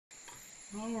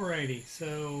Alrighty,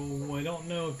 so I don't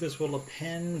know if this will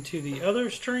append to the other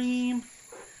stream,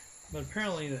 but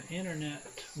apparently the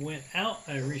internet went out.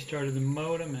 I restarted the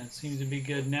modem and it seems to be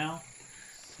good now.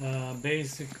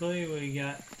 Basically, we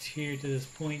got here to this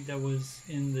point that was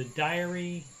in the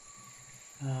diary,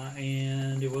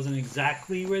 and it wasn't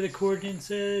exactly where the coordinates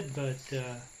said, but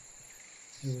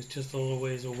it was just a little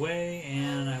ways away,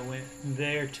 and I went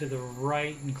there to the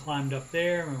right and climbed up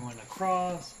there and went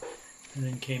across. And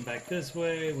then came back this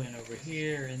way, went over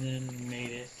here, and then made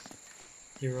it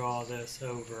through all this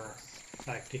over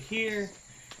back to here.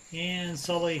 And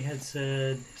Sully had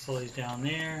said, Sully's down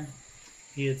there,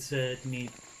 he had said, you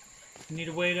need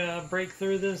a way to break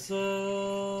through this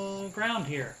ground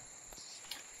here.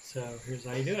 So here's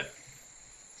how you do it.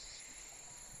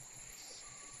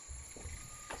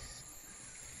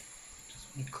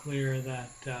 Just want to clear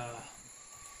that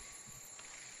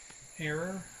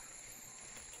error.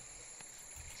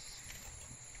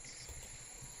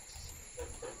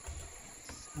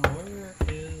 Now, where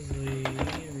is the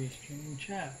restream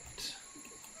chat?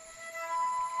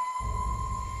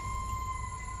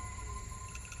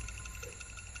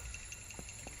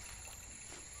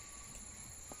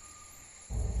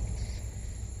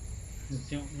 I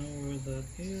don't know where that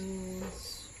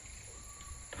is.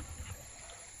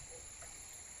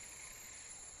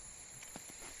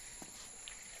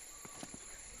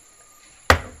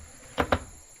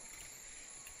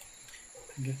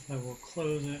 I guess I will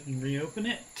close it and reopen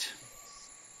it.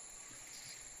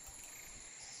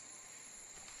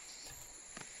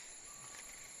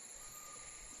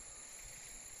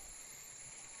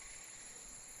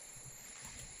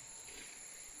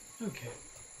 Okay.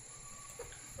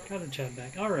 Got the chat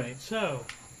back. Alright, so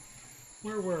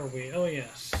where were we? Oh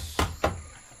yes.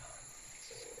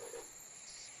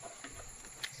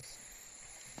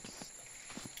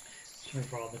 Sorry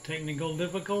for all the technical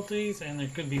difficulties, and there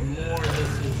could be more.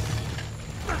 This is...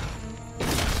 How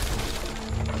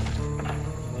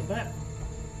about that?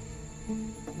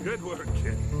 Good work,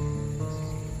 kid.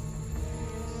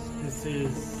 This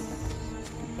is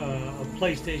a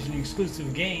PlayStation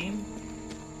exclusive game.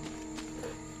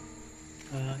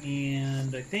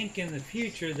 And I think in the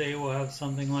future they will have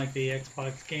something like the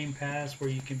Xbox Game Pass where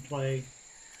you can play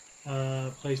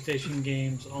PlayStation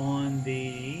games on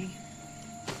the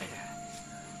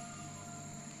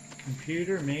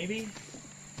computer, maybe,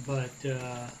 but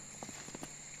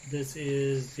this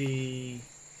is the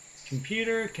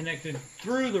computer connected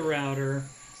through the router.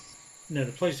 No,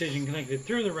 the PlayStation connected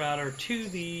through the router to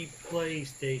the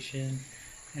PlayStation,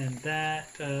 and that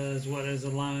is what is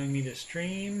allowing me to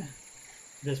stream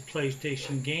this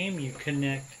PlayStation game. You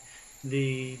connect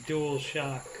the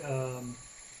DualShock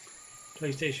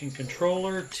PlayStation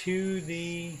controller to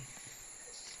the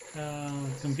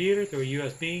computer through a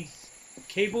USB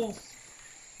cable,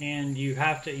 and you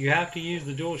have to use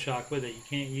the DualShock with it. You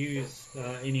can't use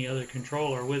any other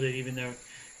controller with it, even though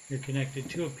you're connected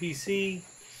to a PC.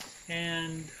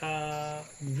 And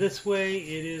this way,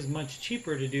 it is much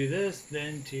cheaper to do this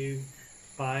than to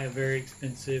buy a very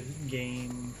expensive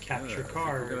game capture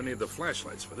card. We're gonna need the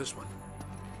flashlights for this one,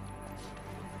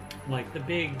 like the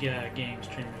big game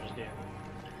streamers do.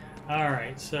 All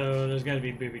right, so there's got to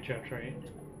be booby traps, right?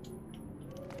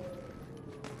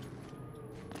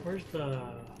 Where's the...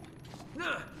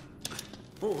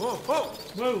 Whoa, whoa, whoa!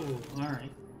 Whoa,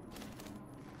 alright.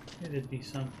 It'd be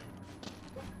something.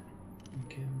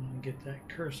 Okay, I'm gonna get that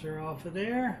cursor off of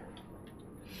there.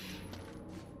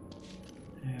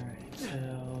 Alright,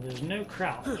 so there's no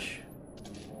crouch.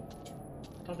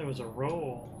 I thought there was a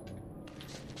roll.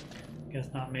 Guess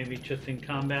not, maybe just in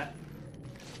combat.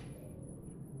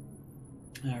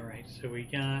 Alright, so we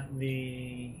got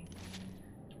the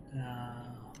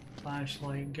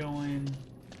flashlight going.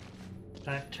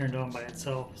 That turned on by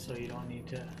itself, so you don't need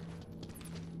to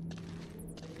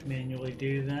manually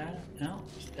do that. No,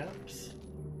 steps.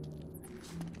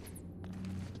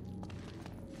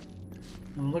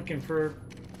 I'm looking for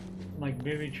like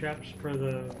booby traps for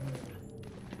the,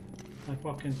 like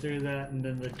walking through that, and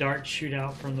then the darts shoot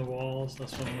out from the walls.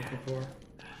 That's what I'm looking for.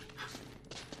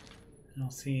 I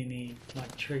don't see any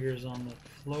like triggers on the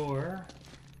floor.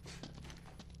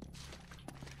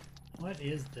 What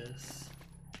is this?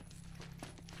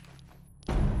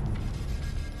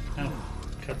 Oh,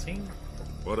 cutscene?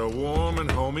 What a warm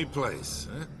and homey place,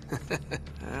 huh?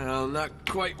 Well, not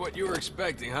quite what you were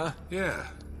expecting, huh? Yeah.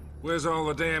 Where's all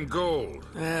the damn gold?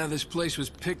 Yeah, this place was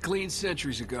picked clean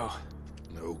centuries ago.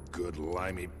 No good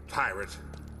limey pirate.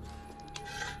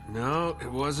 No,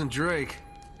 it wasn't Drake.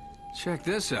 Check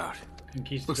this out.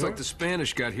 Looks like the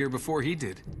Spanish got here before he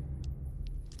did.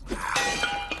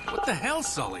 What the hell,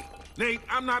 Sully? Nate,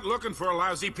 I'm not looking for a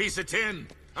lousy piece of tin.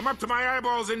 I'm up to my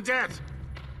eyeballs in debt.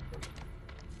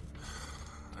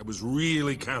 I was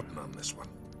really counting on this one.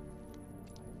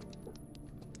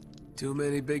 Too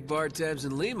many big bar tabs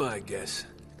in Lima, I guess.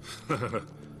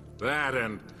 That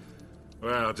and,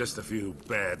 well, just a few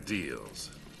bad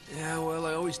deals. Yeah, well,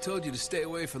 I always told you to stay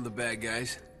away from the bad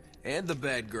guys. And the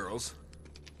bad girls.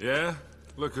 Yeah?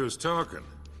 Look who's talking.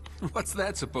 What's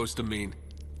that supposed to mean?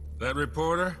 That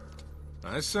reporter?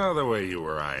 I saw the way you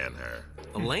were eyeing her.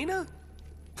 Elena?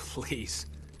 Please.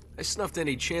 I snuffed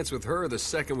any chance with her the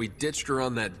second we ditched her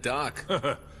on that dock.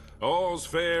 All's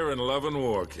fair in love and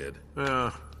war, kid.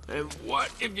 And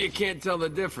what if you can't tell the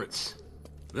difference?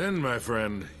 Then, my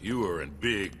friend, you are in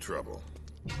big trouble.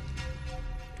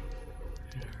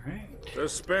 Alright.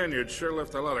 Those Spaniards sure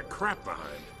left a lot of crap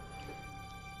behind.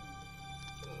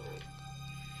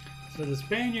 So the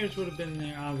Spaniards would have been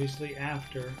there, obviously,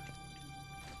 after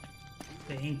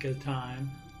the Inca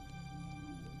time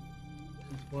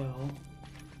as well.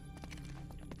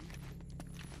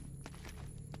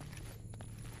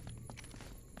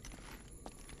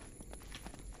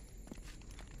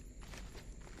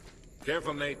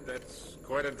 Careful, Nate. That's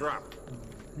quite a drop.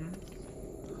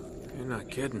 You're not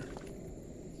kidding. I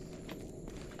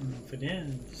don't know if it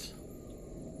ends.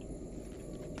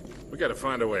 We gotta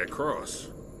find a way across.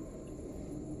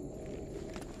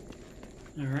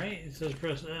 Alright, it says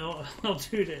press L2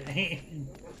 to aim.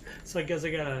 So I guess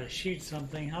I gotta shoot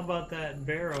something. How about that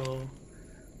barrel?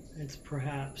 It's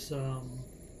perhaps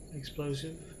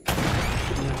explosive.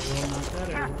 That will knock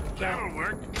that over. That'll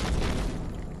work.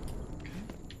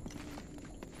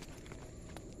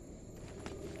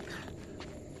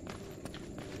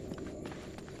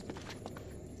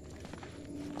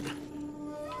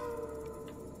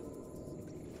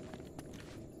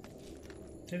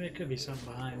 I think there could be something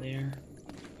behind there.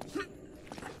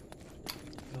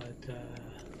 But,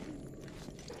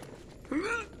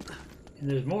 and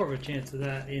there's more of a chance of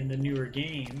that in the newer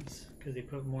games, because they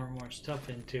put more and more stuff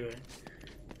into it.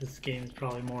 This game is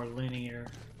probably more linear.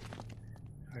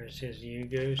 Or it says you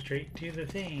go straight to the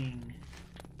thing.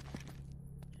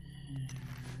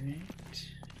 Alright.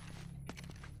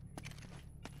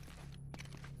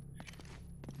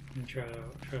 And try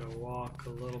to walk a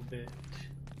little bit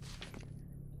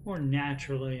more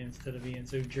naturally instead of being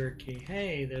so jerky.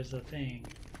 Hey, there's a thing.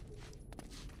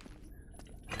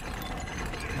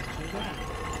 Let's do that.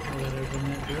 Will that open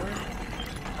that door?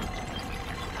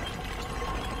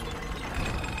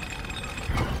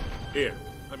 Here,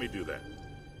 let me do that.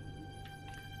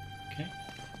 Okay.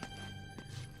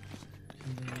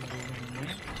 And then we'll go in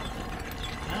there.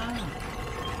 Ah!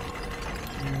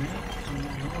 Alright,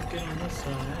 and we'll get on this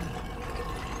side.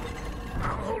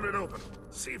 I'll hold it open.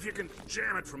 See if you can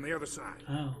jam it from the other side.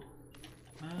 Oh.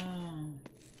 Oh.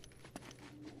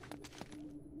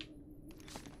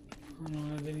 I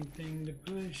don't have anything to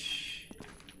push.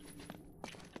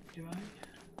 Do I?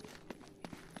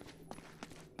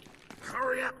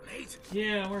 Hurry up, Nate.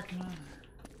 Yeah, I'm working on it.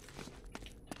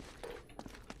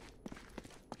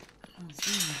 I don't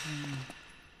see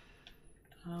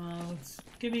anything.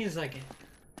 Give me a second.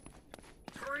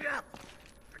 Hurry up.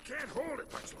 I can't hold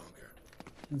it much longer.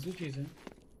 That's what you said.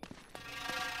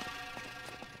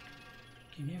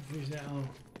 You can't push that. Oh.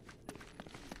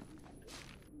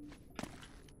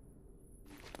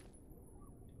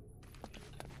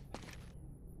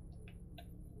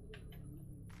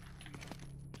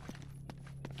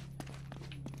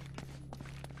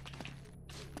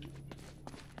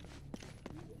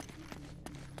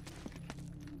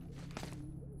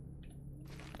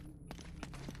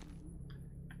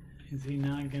 Is he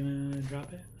not gonna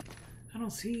drop it? I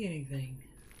don't see anything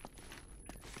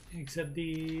except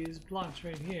these blocks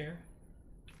right here.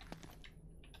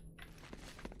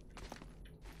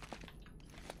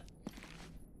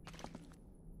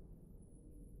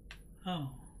 Oh.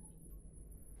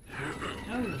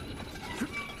 Oh.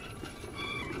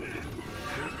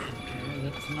 Okay,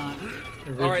 that's not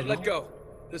original. All right, let go.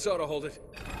 This ought to hold it.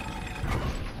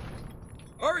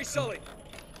 Hurry, Sully!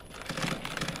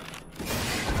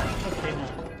 Okay, no.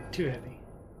 Too heavy.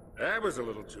 That was a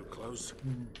little too close.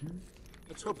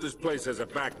 Let's hope this place has a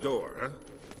back door, huh?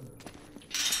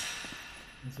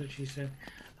 That's what she said.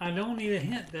 I don't need a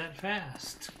hint that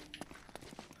fast.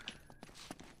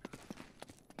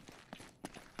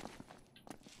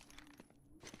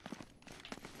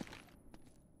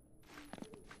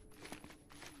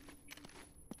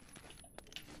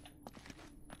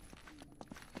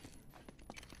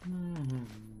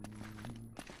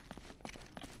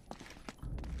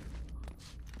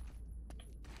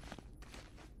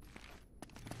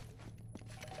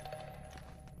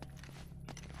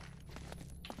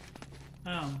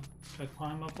 down. Do I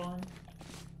climb up on?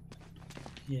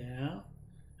 Yeah.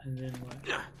 And then what?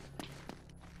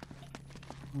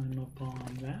 Climb up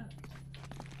on that.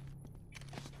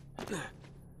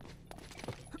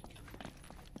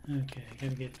 Okay, I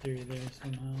gotta get through there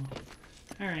somehow.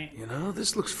 Alright. You know,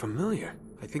 this looks familiar.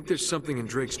 I think there's something in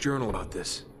Drake's journal about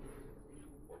this.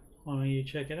 Why don't you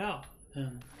check it out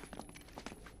then?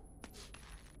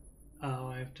 Oh,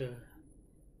 I have to...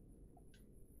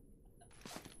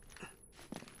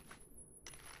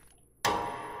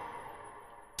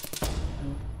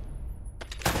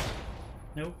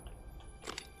 Nope.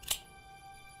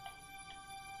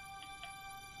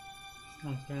 It's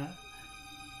not that.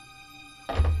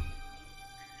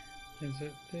 Is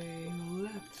it the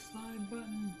left side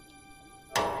button?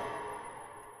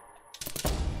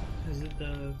 Is it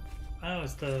the... Oh,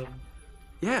 it's the...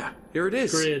 Yeah, here it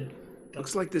is. Grid.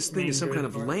 Looks like this thing is some kind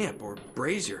of lamp or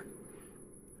brazier.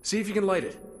 See if you can light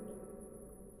it.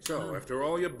 So, after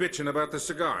all your bitching about the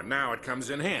cigar, now it comes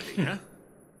in handy, huh?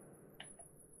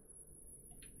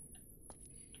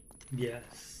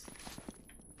 Yes.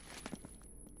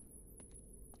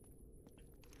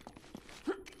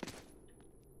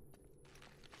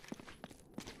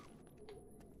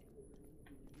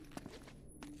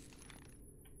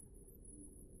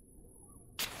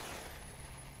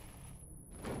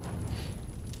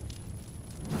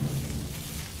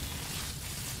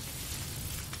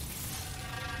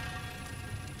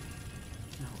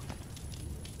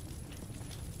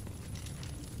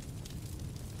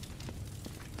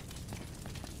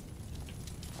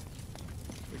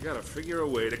 We gotta figure a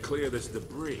way to clear this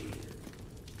debris.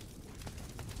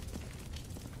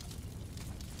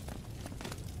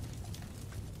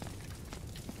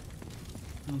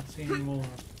 I don't see any more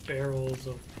barrels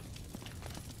of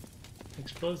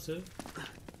explosive.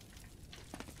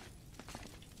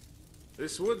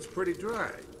 This wood's pretty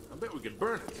dry. I bet we could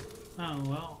burn it. Oh,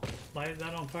 well, light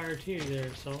that on fire too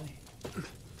there, Sully.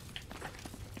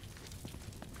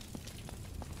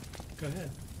 Go ahead.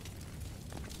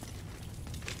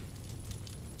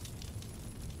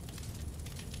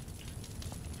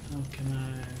 How can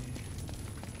I...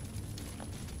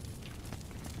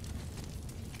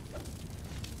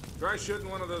 Try shooting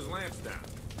one of those lamps down.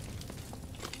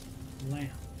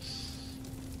 Lamps.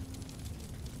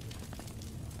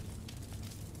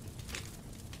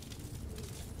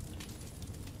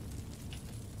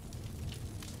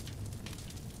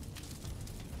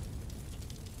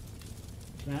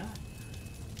 That?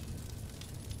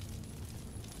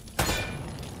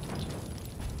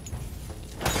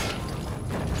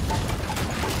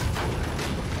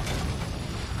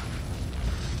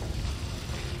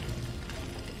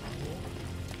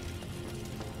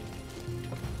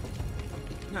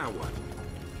 Now what?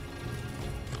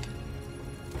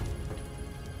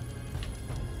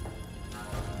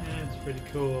 That's pretty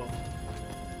cool.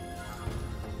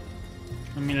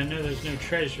 I mean, I know there's no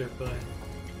treasure, but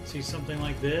see something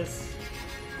like this?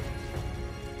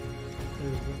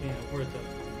 Is, you know, worth a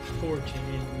fortune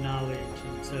in knowledge,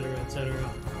 etc., etc.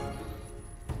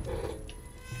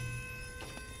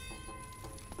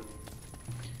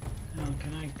 Now,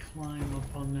 can I climb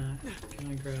up on that?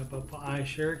 Can I grab up? I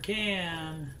sure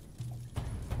can.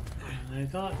 I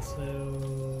thought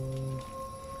so.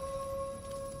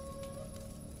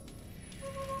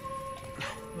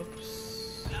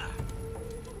 Oops.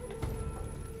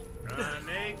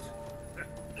 Nate?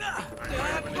 I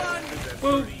did that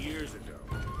 30 years ago.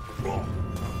 Alright.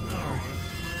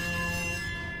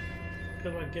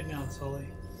 Good luck getting out, Sully.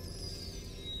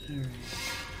 Alright.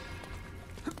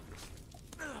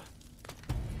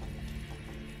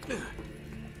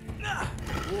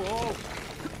 Whoa!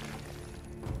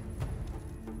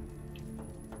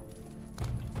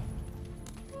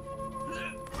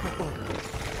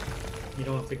 You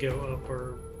don't have to go up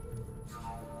or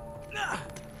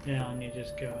down, you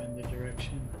just go in the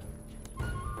direction.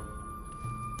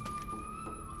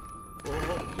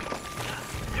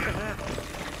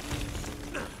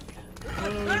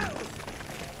 Oh,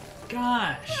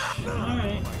 gosh!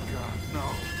 Alright. No.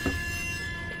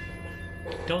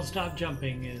 Don't stop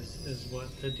jumping is what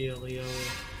the dealio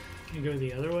is. Can you go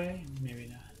the other way? Maybe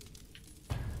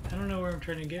not. I don't know where I'm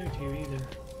trying to go to either.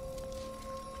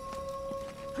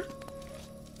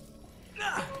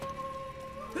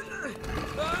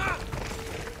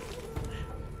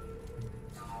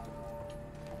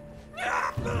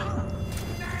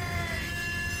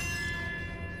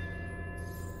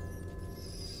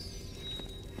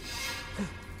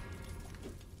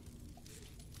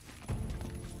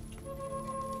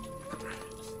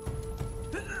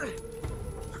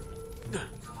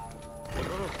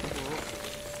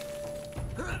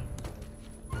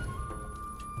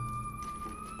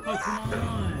 Oh, come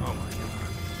on! Oh my god.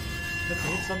 Have to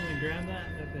hit something to grab that?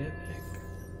 Have to hit X.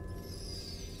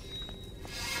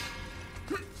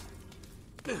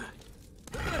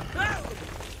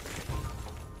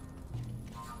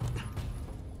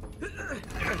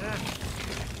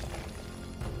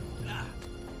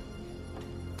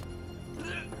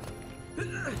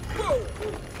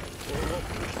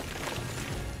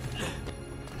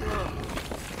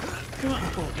 Come on!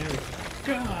 Oh, there we go.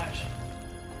 Gosh!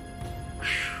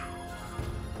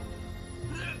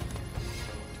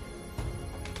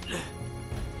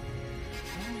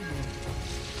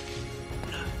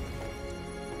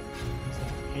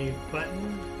 A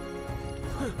button.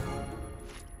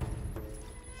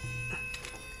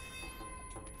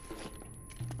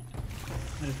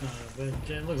 That's not a button.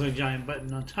 It looks like a giant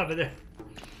button on top of there.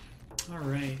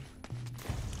 Alright.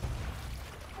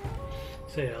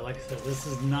 So yeah, like I said, this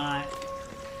is not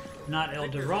El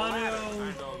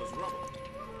Dorado.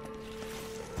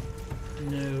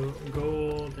 No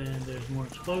gold, and there's more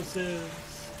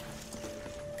explosives.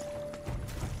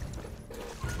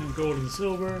 No gold and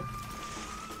silver.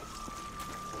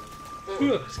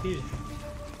 Ooh, excuse me.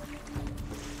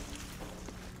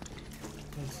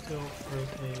 Let's still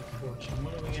rotate fortune.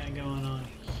 What do we got going on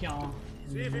here?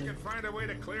 See if you can find a way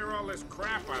to clear all this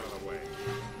crap out of the way.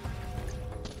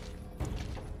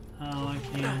 Oh, I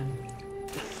can.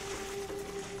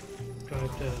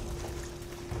 Drive to.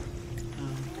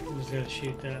 I'm just gonna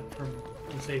shoot that from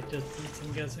a safe distance,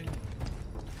 I'm guessing.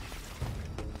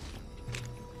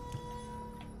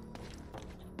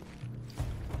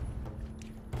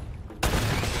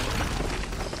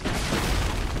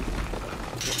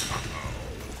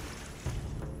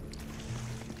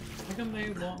 How come they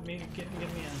want me to give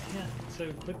me a hint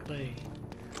so quickly?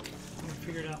 I'm gonna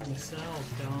figure it out myself,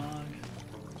 dog.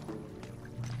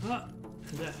 What?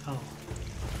 Is that? Oh.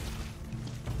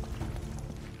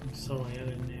 I'm silly, I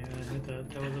didn't know. I thought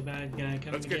that was a bad guy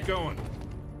coming. Let's get going.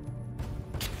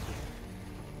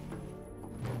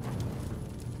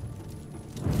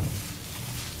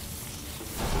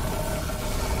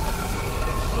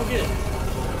 Oh, good.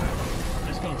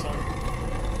 Nice going, son.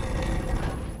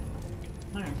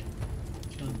 Alright.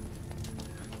 So,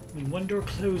 when one door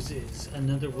closes,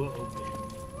 another will open.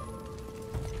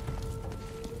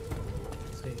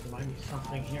 See, there might be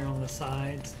something here on the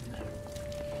sides. No.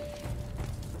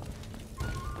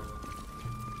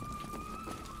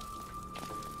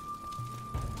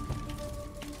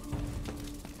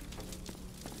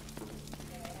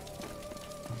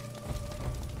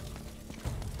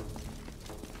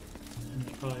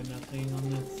 Probably nothing on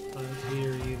this side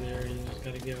here either. You just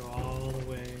gotta go all the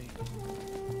way.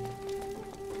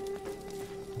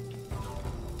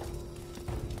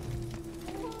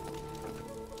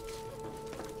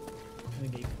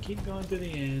 And keep going to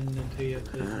the end until you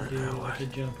have to do like a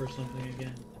jump or something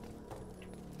again.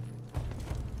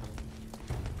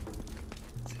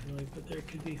 See, like, but there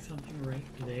could be something right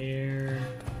there.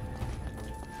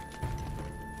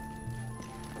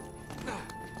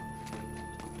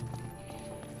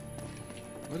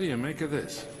 What do you make of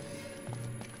this?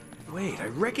 Wait, I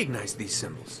recognize these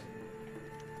symbols.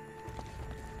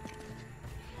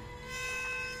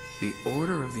 The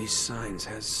order of these signs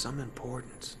has some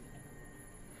importance.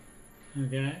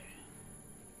 Okay.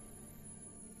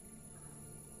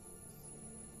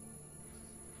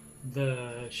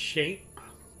 The shape,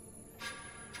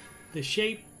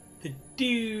 the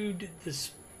dude, the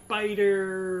spider,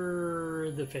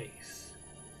 the face.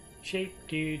 Shape,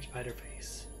 dude, spider,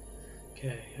 face.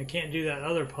 Okay, I can't do that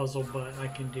other puzzle, but I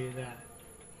can do that.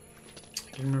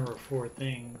 I can remember 4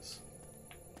 things.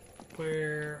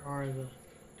 Where are the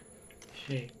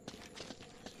shape?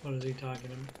 What is he talking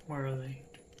about? Where are they?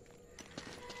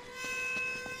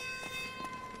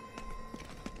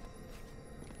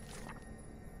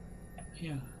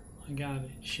 Yeah, I got it.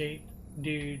 Shape,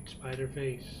 dude, spider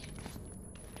face.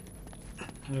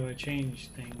 How do I change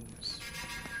things?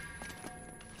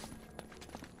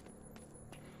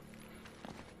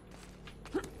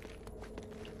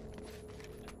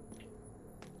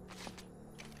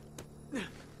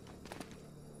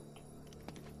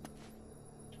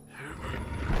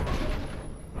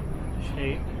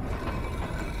 Shape.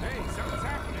 Hey, something's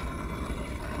happening.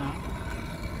 Huh?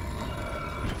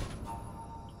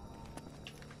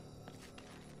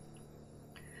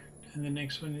 And the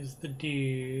next one is the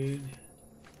dude.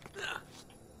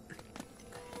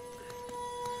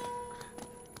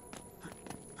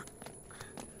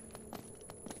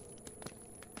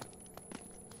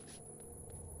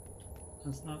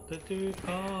 That's not the dude.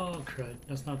 Oh, crud.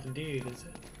 That's not the dude, is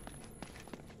it?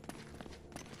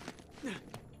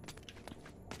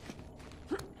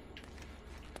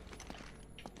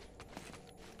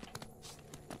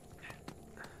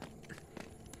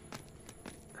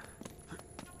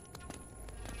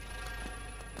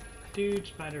 dude,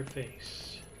 spider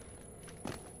face.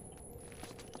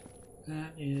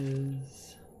 That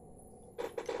is...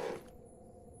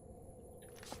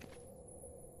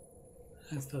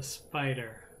 That's the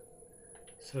spider.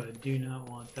 So I do not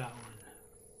want that one.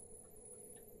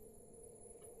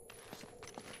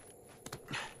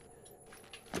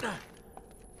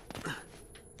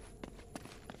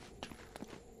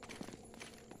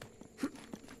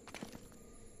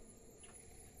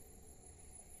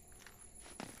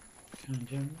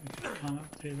 Can I climb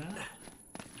up through that?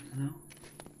 No.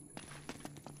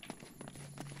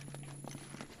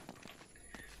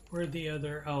 Where'd the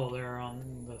other... Oh, they're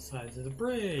on the sides of the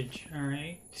bridge.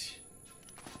 Alright.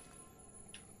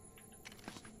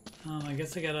 I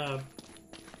guess I gotta...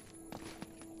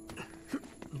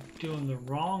 do them the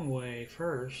wrong way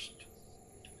first.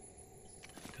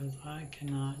 Because I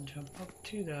cannot jump up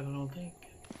to that, I don't think.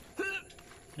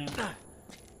 No.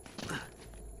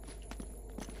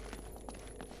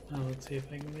 Oh, let's see if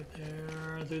I can get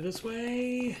there through this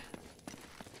way.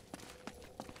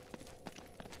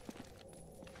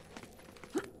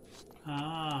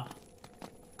 Ah.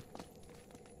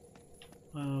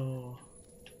 Oh.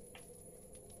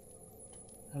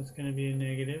 That's going to be a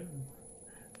negative.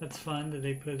 That's fun that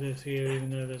they put this here even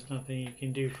though there's nothing you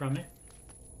can do from it.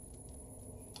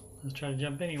 Let's try to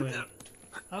jump anyway.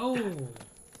 Oh!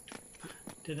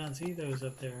 Did not see those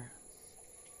up there.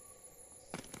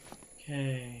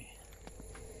 Okay.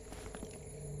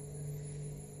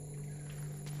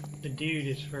 The dude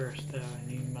is first though, and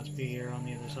he must be here on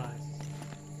the other side.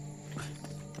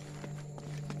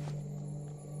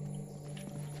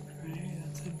 Right,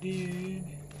 that's a dude.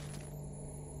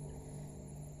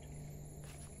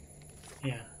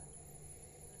 Yeah.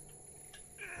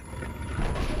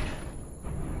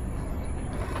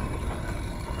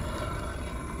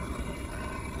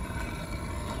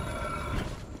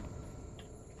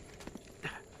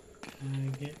 Can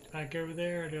I get back over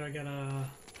there, or do I gotta...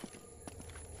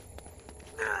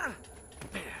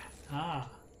 Ah.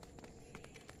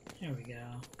 There we go.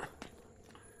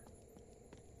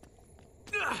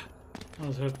 I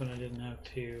was hoping I didn't have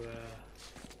to, do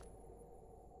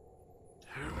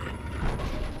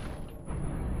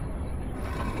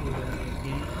that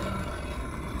again.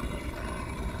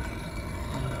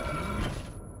 Okay.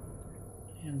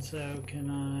 And so, can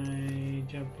I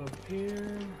jump up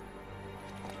here?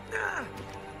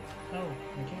 Oh,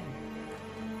 I can.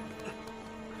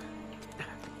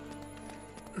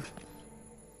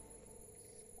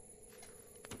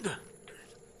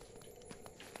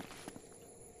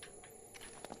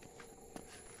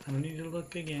 I don't need to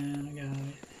look again, I got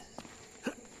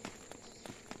it.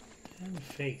 And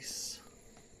face.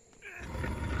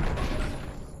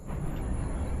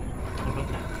 How about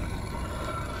that?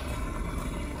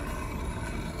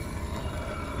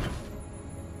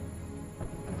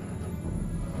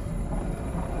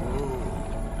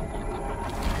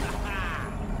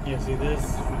 Yeah, see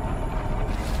this?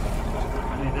 I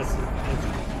mean, this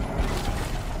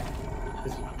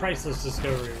is priceless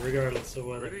discovery, regardless of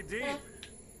whether... Pretty deep.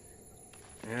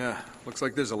 Yeah, looks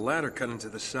like there's a ladder cut into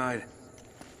the side.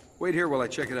 Wait here while I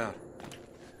check it out.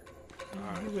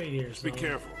 You wait here, so Be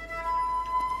careful.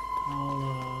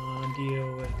 I'll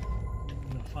deal with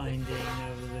the finding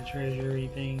of the treasury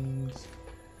things.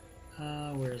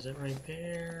 Where is it? Right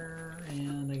there.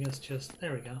 And I guess just...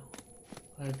 There we go.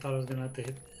 I thought I was going to have to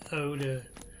hit O to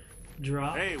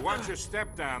drop. Hey, watch your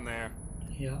step down there.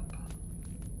 Yep.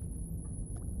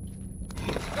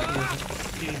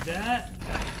 Do that.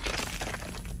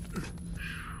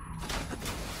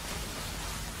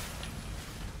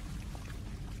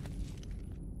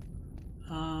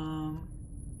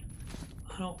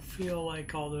 I don't feel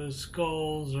like all those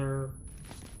skulls are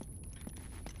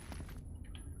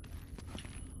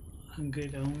a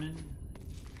good omen.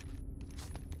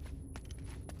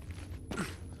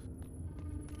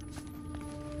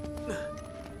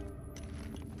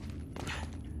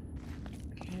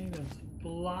 Okay, that's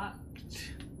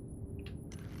blocked.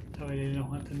 That way they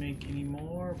don't have to make any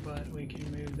more, but we can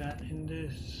move that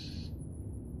into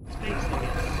space again.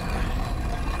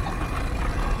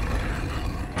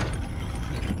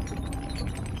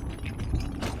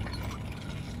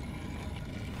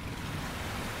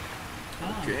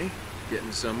 Okay,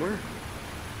 getting somewhere. Is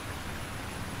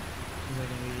that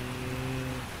gonna be...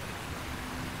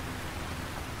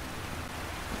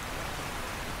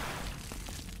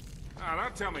 Oh,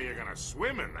 don't tell me you're gonna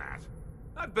swim in that.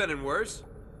 I've been in worse.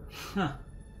 Huh.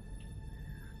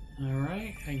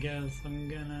 Alright, I guess I'm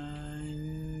gonna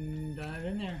dive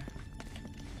in there.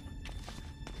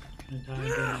 Gonna dive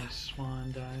in a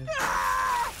swan dive.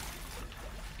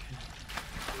 Okay.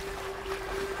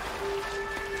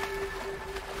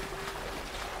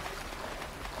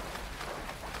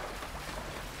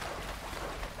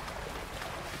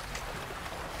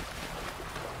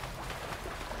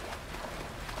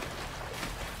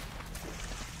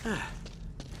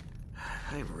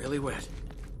 I'm really wet.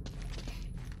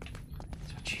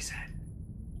 That's what she said.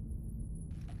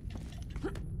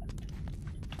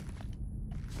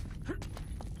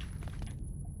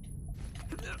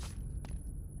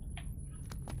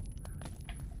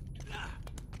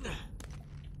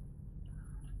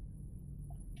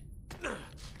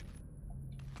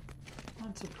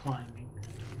 Lots of climbing.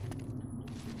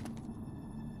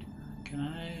 Can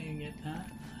I get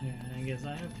that? Yeah, I guess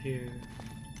I have to.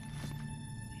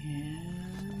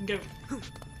 And go.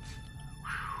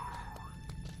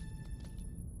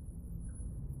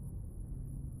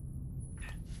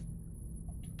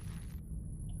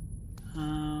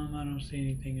 I don't see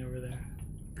anything over there.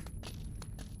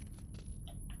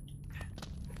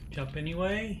 Jump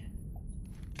anyway.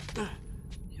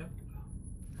 Yep.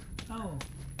 Oh.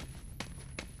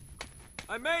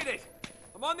 I made it!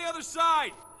 I'm on the other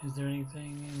side! Is there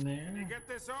anything in there? Can you get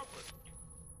this open?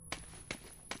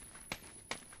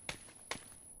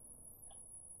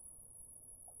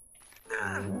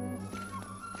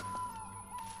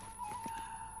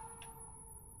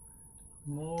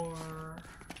 More.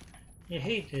 You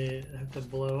hate to have to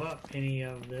blow up any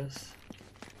of this.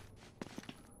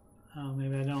 Oh,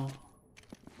 maybe I don't.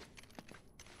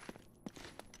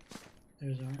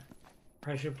 There's our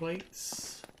pressure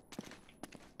plates.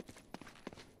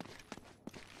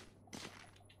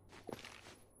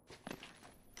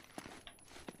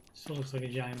 Still looks like a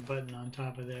giant button on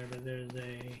top of there, but there's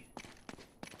a...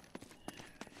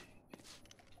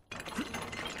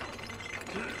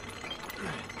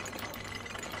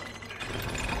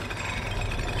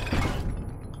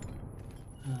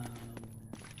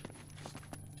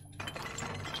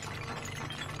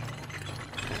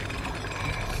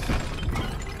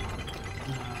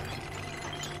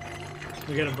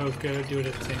 we gotta both go do it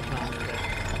at the same time.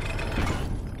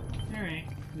 Alright,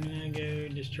 I'm gonna go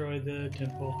destroy the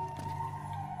temple.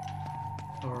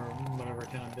 Or whatever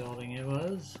kind of building it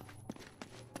was.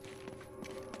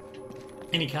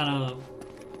 Any kind of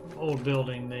old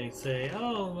building, they say,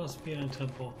 oh, it must be in a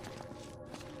temple.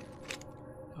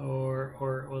 Or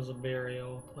it was a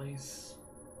burial place.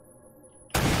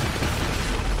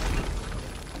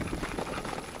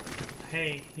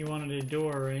 Hey, you wanted a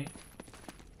door, right?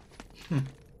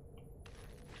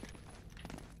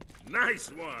 Nice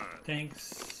one.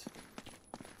 Thanks.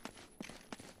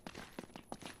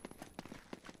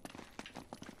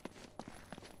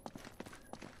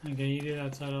 Okay, you do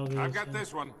that side, I'll do this. I've got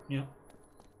this one. Yep.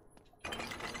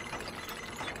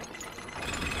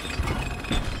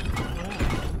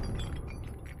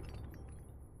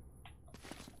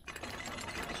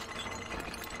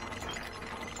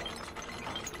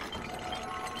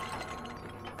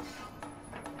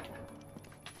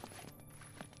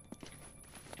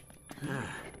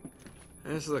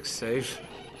 This looks safe.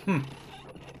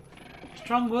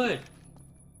 Strong wood.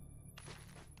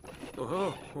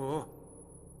 Whoa, whoa.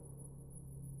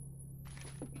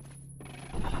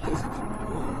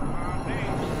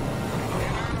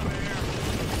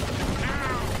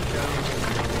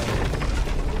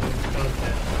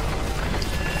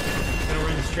 Gotta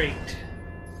run straight.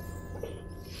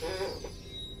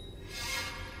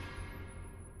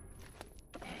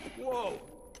 Whoa.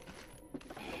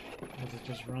 Does it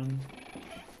just run?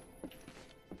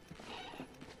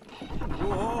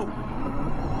 Whoa.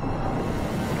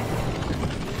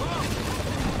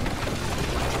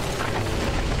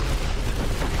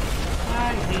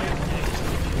 I hear next.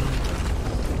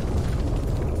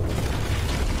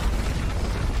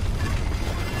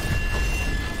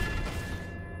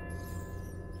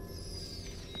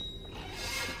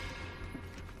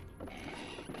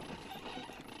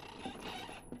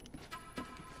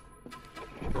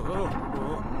 Whoa,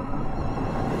 whoa.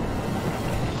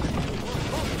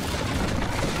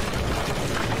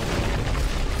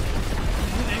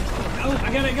 Oh, I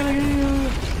got it.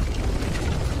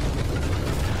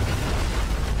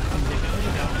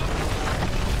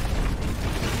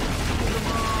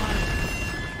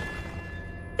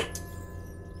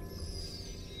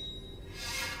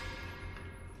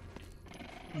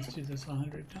 Let's do this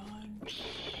 100 times.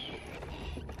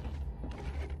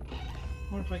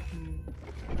 What if I can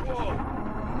go on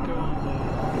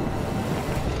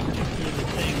the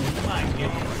thing? My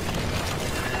goodness.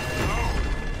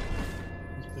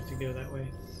 I'm supposed to go that way.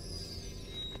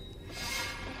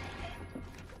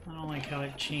 I don't like how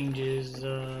it changes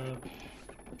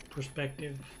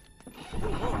perspective.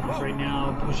 Like right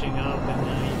now, pushing up, and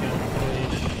now you gotta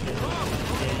push down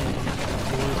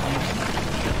towards me.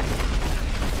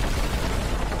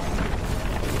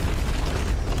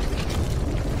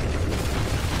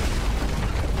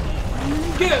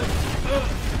 Go!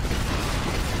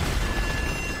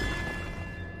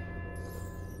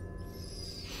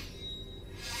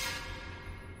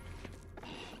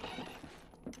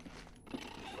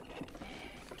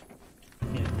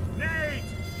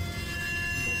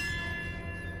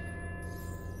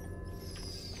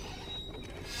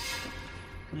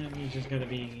 just gotta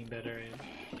be better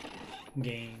at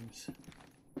games.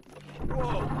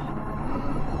 Whoa!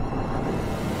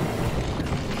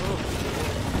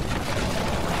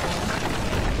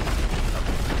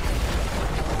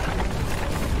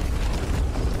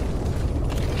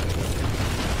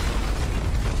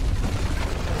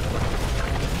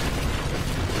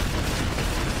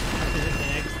 Is it the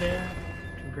X there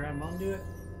to grab onto it?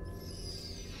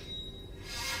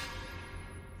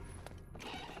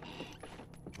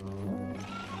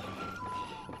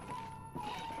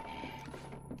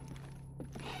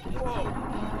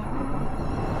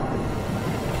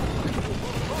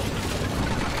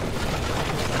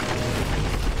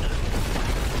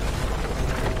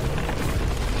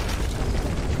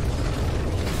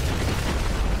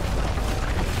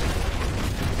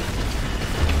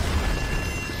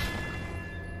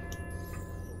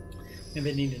 Maybe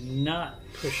I need to not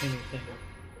push anything.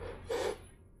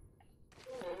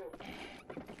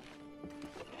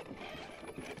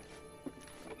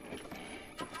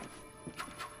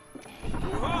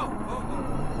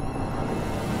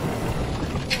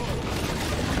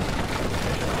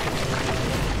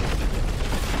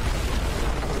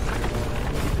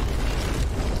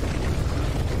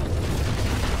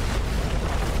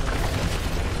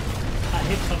 I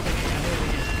hit something and I hit it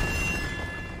again.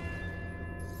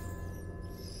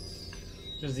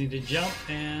 Just need to jump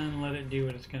and let it do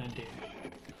what it's gonna do.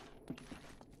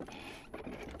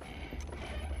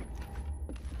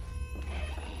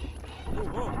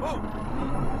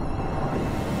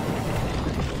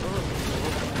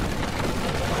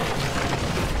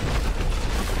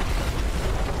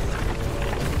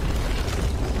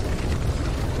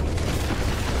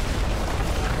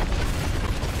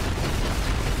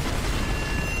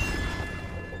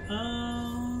 I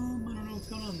don't know what's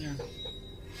going on there.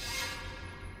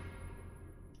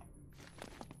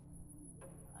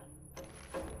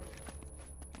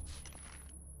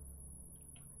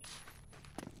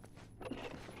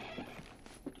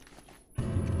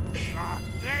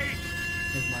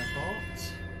 It's my fault.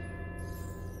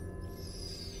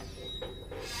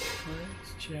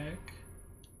 Let's check.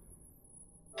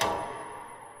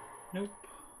 Nope.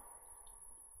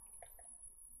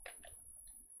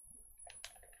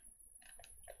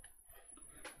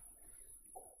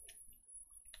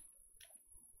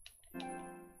 How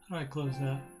do I close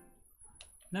that?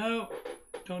 No,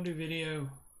 don't do video.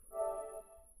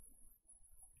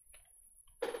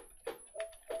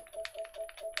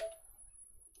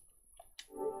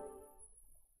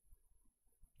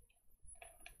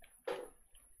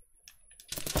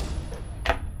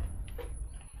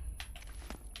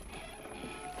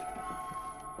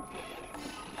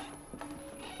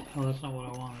 Oh, that's not what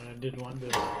I wanted. I did want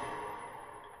this.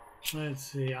 Let's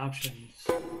see, options.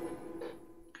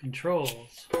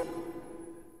 Controls.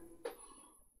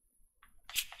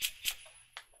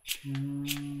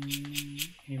 Aim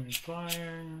and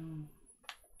fire.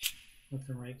 With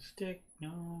the right stick.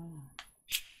 No.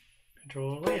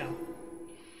 Control layout.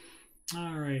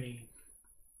 Alrighty.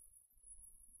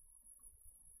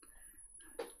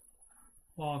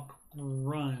 Walk,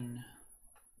 run.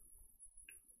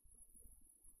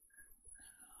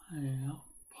 Yeah.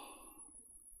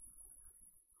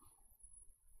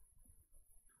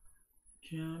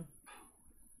 Jump.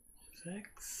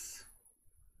 X.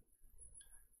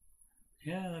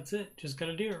 Yeah, that's it. Just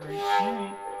gotta do it right.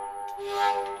 Alright.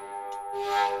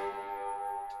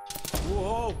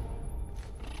 Whoa!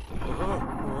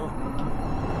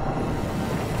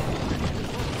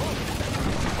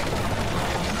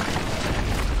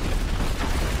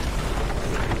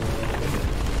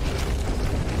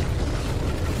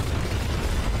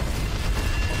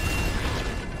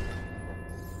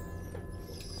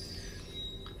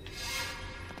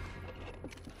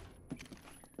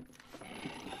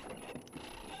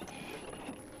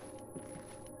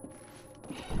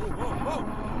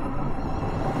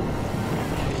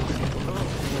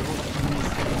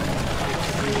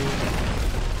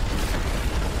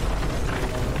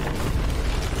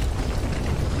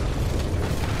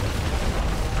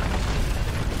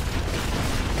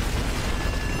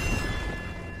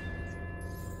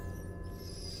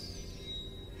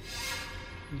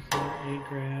 Is there a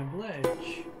grab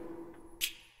ledge?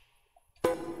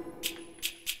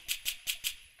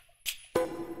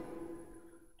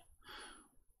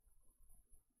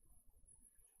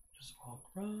 Just walk,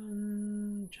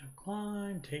 run, jump,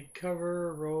 climb, take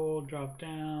cover, roll, drop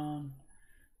down.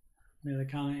 Maybe they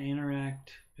kind of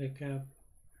interact, pick up.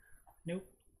 Nope.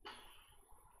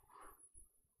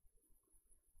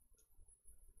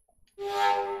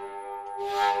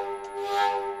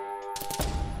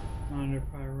 I wonder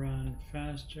if I run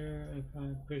faster if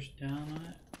I push down on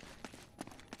it.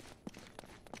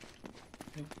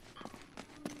 Nope.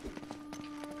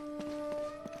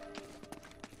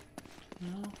 No.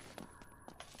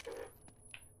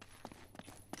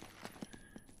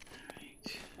 Alright.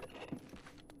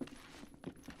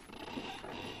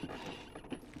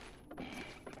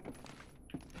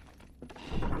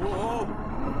 Whoa!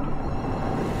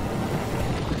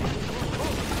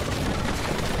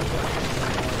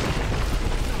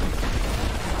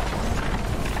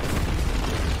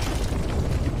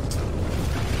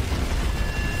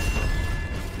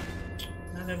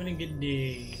 Not having a good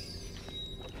day.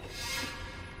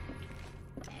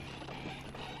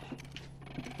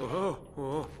 Whoa!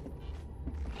 Whoa!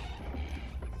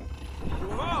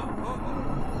 Whoa!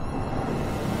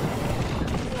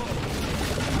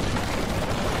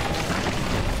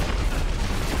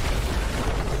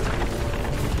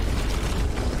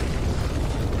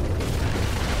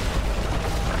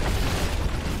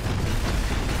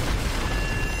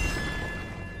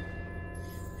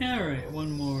 Alright,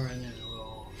 one more and then we'll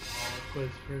call it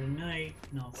quits for tonight.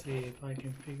 And I'll see if I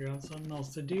can figure out something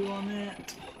else to do on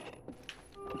that.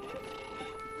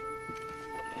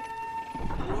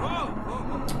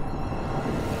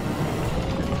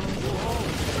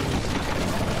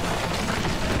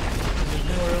 There's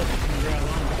nowhere else you can grab on.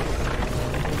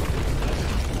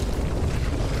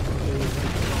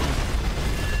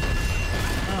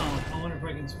 Oh, I wonder if I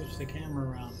can switch the camera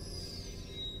around.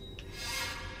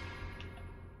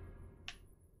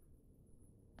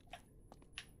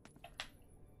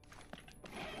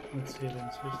 Let's see if I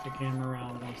can switch the camera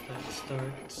around once that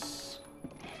starts.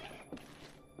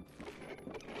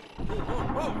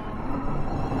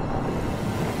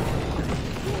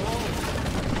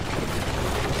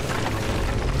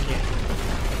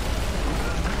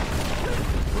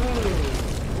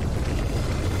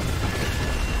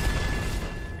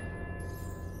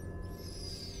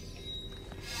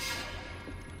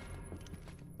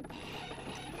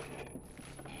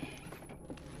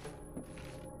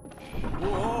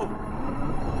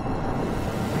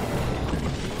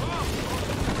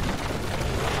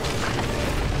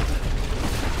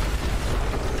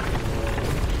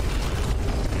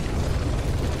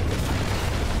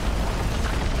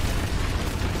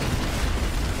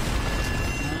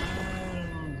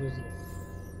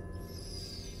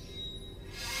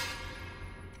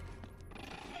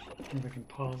 If I can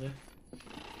pause it.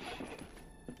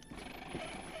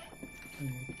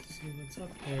 And let's see what's up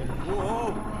there.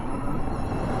 Whoa!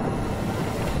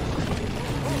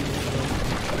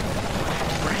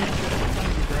 Branch is fun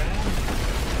to grab.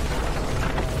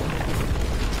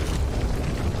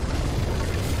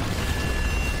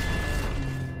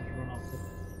 And run off with it.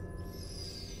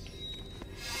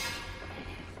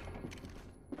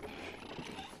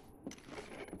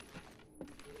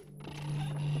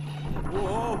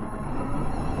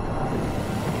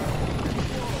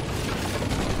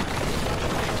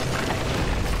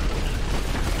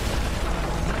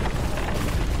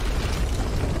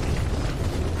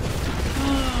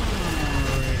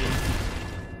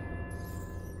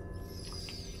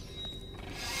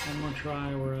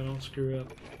 Try where I don't screw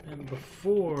up. And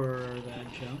before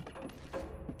that jump.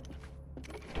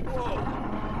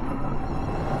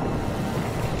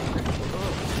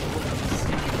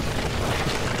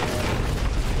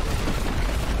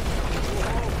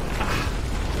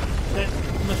 That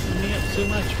messes me up so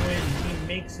much when he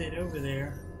makes it over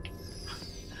there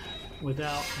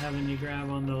without having to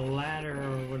grab on the ladder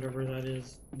or whatever that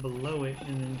is below it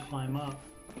and then climb up.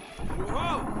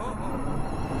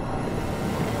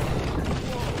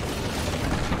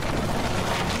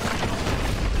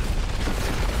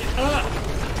 Okay. I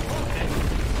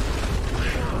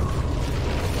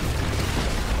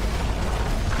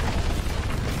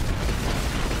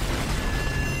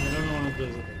don't know what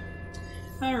those are.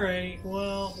 Alright,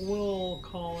 well, we'll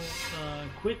call it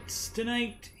quits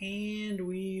tonight, and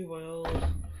we will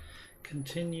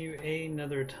continue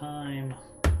another time.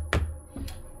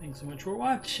 Thanks so much for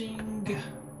watching.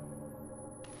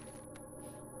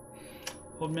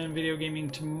 Old Man Video Gaming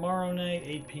tomorrow night,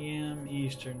 8 p.m.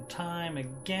 Eastern Time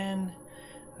again.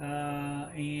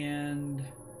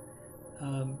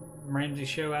 Ramsey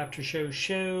Show After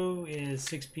Show is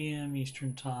 6 p.m.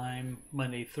 Eastern Time,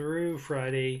 Monday through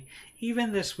Friday,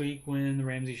 even this week when the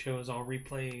Ramsey Show is all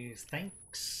replays.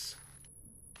 Thanks.